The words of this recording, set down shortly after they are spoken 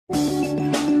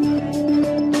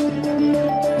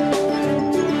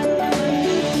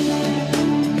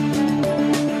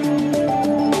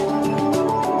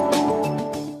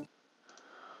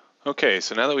Okay,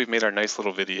 so now that we've made our nice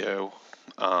little video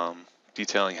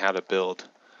detailing how to build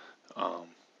um,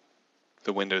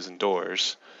 the windows and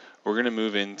doors, we're going to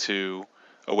move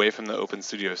away from the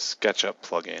OpenStudio SketchUp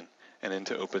plugin and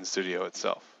into OpenStudio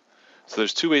itself. So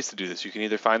there's two ways to do this. You can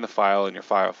either find the file in your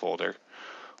file folder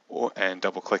and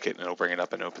double click it and it'll bring it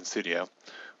up in OpenStudio,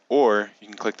 or you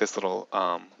can click this little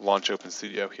Launch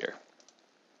OpenStudio here.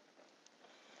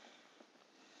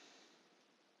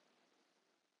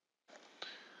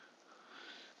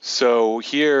 So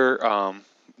here,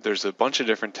 there's a bunch of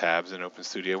different tabs in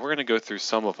OpenStudio. We're going to go through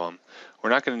some of them. We're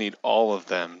not going to need all of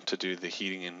them to do the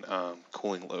heating and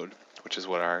cooling load, which is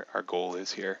what our goal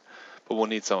is here, but we'll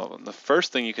need some of them. The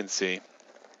first thing you can see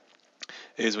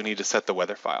is we need to set the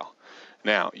weather file.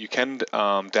 Now, you can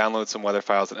download some weather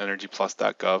files at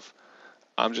energyplus.gov.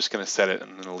 I'm just going to set it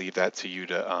and then leave that to you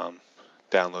to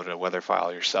download a weather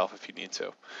file yourself if you need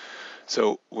to.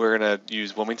 So we're going to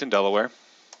use Wilmington, Delaware.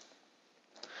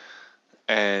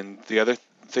 And the other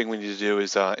thing we need to do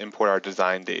is import our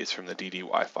design days from the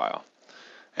DDY file.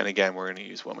 And again, we're going to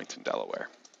use Wilmington, Delaware.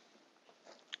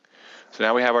 So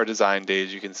now we have our design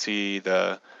days. You can see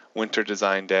the winter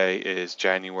design day is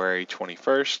January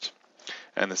 21st,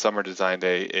 and the summer design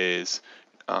day is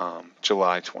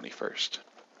July 21st.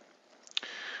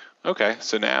 Okay,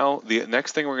 so now the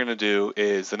next thing we're going to do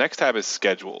is, the next tab is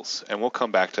schedules, and we'll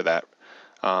come back to that.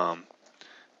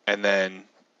 And then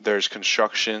there's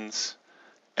constructions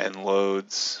and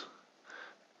loads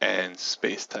and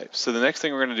space types. So the next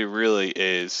thing we're going to do really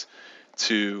is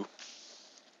to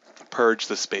purge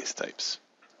the space types.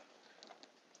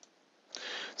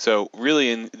 So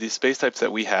really, in the space types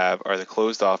that we have are the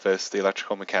closed office, the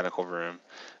electrical mechanical room,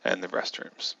 and the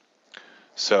restrooms.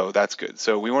 So that's good.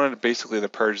 So we wanted basically to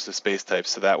purge the space types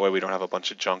so that way we don't have a bunch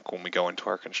of junk when we go into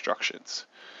our constructions.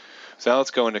 So now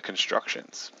let's go into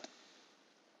constructions.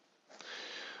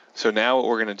 So now what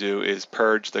we're going to do is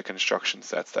purge the construction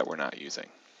sets that we're not using.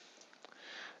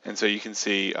 And so you can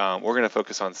see we're going to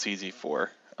focus on CZ4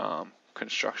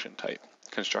 construction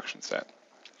set.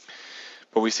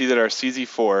 But we see that our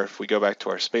CZ4, if we go back to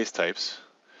our space types,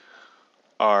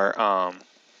 our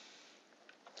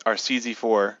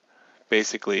CZ4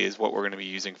 basically is what we're going to be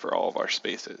using for all of our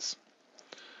spaces.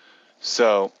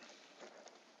 So,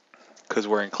 because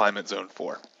we're in climate zone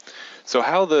 4. So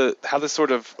how the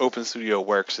sort of OpenStudio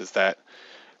works is that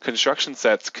construction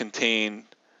sets contain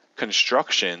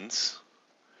constructions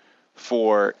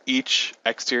for each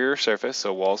exterior surface,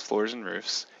 so walls, floors, and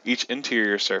roofs, each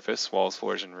interior surface, walls,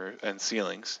 floors, and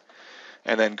ceilings,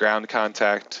 and then ground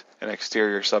contact and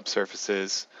exterior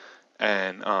subsurfaces,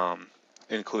 and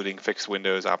including fixed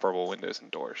windows, operable windows,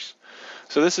 and doors.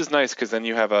 So this is nice because then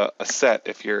you have a set.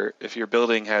 If your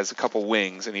building has a couple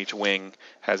wings and each wing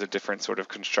has a different sort of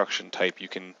construction type, you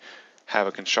can have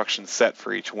a construction set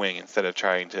for each wing instead of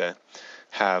trying to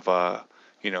have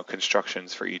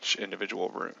constructions for each individual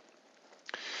room.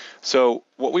 So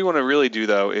what we want to really do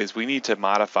though is we need to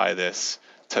modify this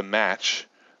to match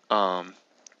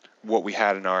what we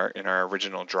had in our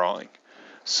original drawing.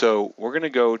 So we're going to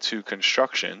go to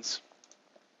constructions,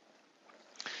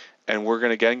 and we're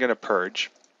going to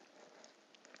purge,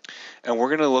 and we're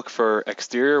going to look for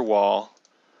exterior wall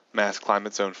mask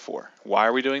climate zone 4. Why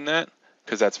are we doing that?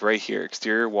 Because that's right here,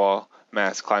 exterior wall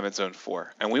mask climate zone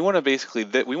 4. And we want to basically,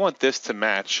 we want this to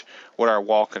match what our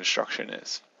wall construction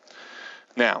is.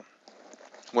 Now,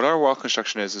 what our wall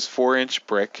construction is 4-inch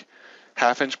brick,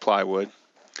 1/2-inch plywood,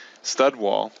 stud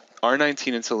wall,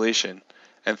 R19 insulation,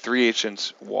 and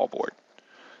 3/8-inch wallboard.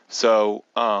 So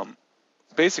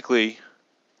basically,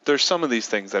 there's some of these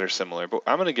things that are similar, but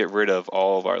I'm going to get rid of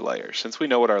all of our layers since we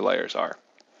know what our layers are.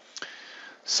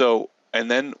 So,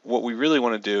 and then what we really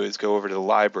want to do is go over to the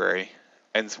library,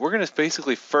 and we're going to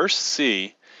basically first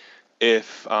see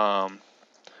if our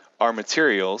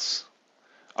materials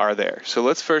are there. So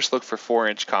let's first look for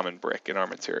 4-inch common brick in our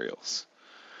materials.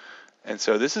 And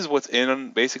so this is what's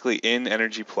basically in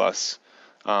Energy Plus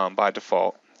by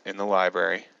default in the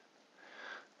library.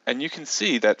 And you can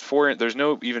see that there's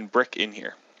no even brick in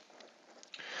here.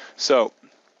 So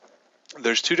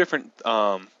there's two different,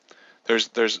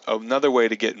 there's another way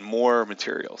to get more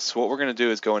materials. So what we're going to do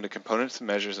is go into components and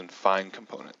measures and find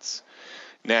components.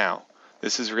 Now,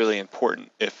 this is really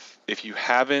important. If you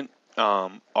haven't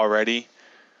already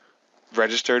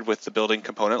registered with the building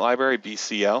component library,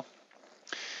 BCL,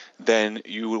 then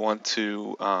you would want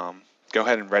to go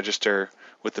ahead and register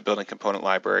with the building component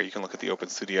library. You can look at the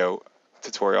OpenStudio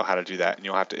tutorial how to do that, and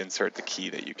you'll have to insert the key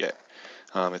that you get.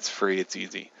 It's free, it's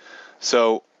easy.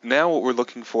 So now what we're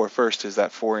looking for first is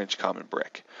that 4-inch common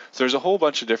brick. So there's a whole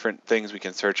bunch of different things we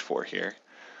can search for here,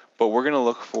 but we're going to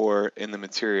look for, in the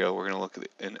material, we're going to look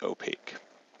in opaque.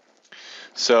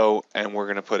 So, and we're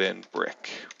going to put in brick.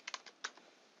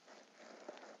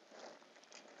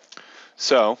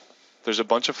 So there's a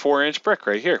bunch of 4-inch brick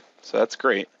right here. So that's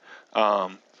great.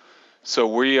 So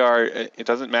we are, it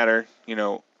doesn't matter,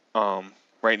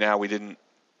 right now we didn't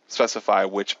specify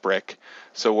which brick.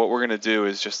 So what we're going to do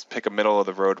is just pick a middle of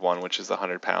the road one, which is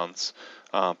 100 pounds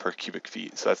per cubic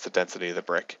feet. So that's the density of the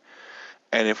brick.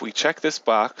 And if we check this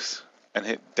box and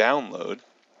hit download,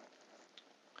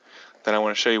 then I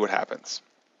want to show you what happens.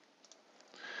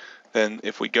 Then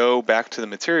if we go back to the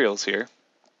materials here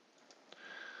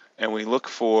and we look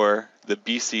for the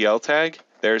BCL tag,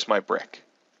 there's my brick.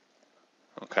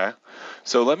 Okay,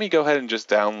 so let me go ahead and just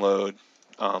download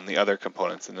the other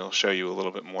components, and it'll show you a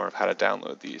little bit more of how to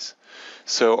download these.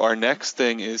 So our next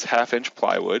thing is 1/2-inch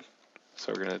plywood.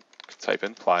 So we're going to type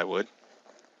in plywood.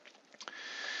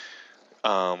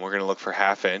 We're going to look for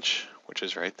 1/2-inch, which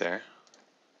is right there.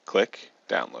 Click,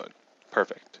 download.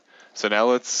 Perfect. So now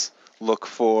let's look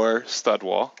for stud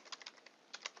wall.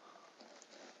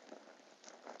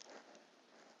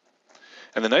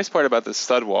 And the nice part about this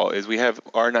stud wall is we have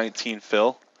R19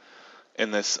 fill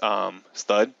in this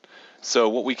stud. So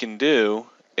what we can do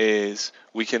is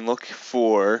we can look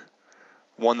for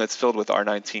one that's filled with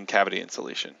R19 cavity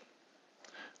insulation,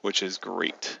 which is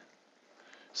great.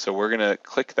 So we're going to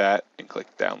click that and click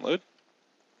download.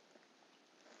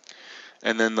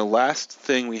 And then the last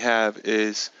thing we have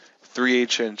is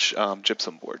 3/8-inch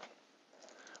gypsum board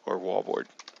or wall board.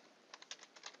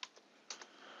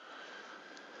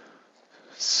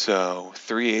 So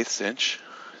 3/8 inch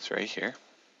is right here.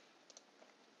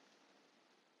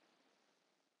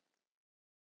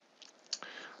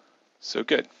 So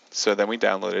good. So then we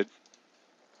downloaded.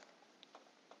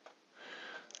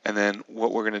 And then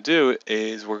what we're going to do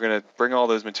is we're going to bring all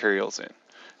those materials in.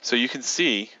 So you can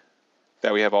see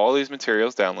that we have all these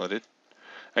materials downloaded.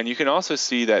 And you can also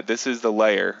see that this is the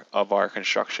layer of our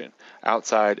construction,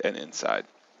 outside and inside.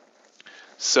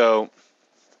 So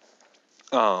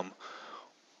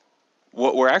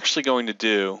what we're actually going to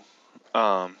do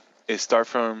is start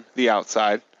from the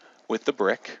outside with the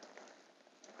brick.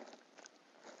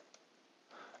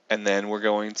 And then we're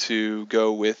going to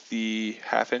go with the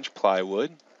 1/2-inch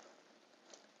plywood.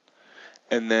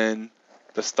 And then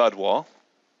the stud wall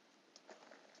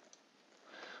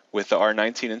with the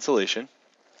R19 insulation.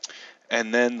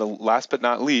 And then the last but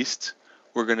not least,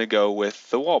 we're going to go with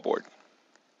the wallboard.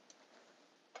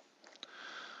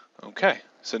 Okay,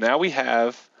 so now we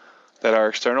have that our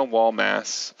external wall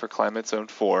mass for climate zone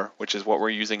 4, which is what we're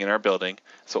using in our building.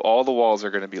 So all the walls are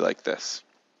going to be like this.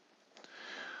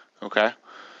 Okay,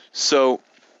 so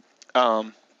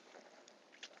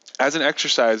as an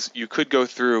exercise, you could go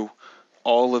through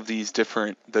all of these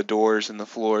different, the doors and the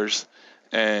floors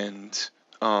and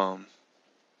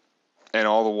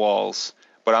all the walls,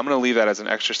 but I'm going to leave that as an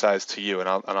exercise to you, and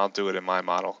I'll do it in my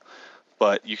model.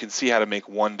 But you can see how to make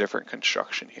one different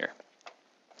construction here.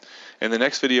 In the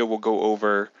next video, we'll go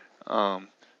over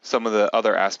some of the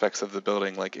other aspects of the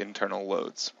building, like internal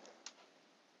loads.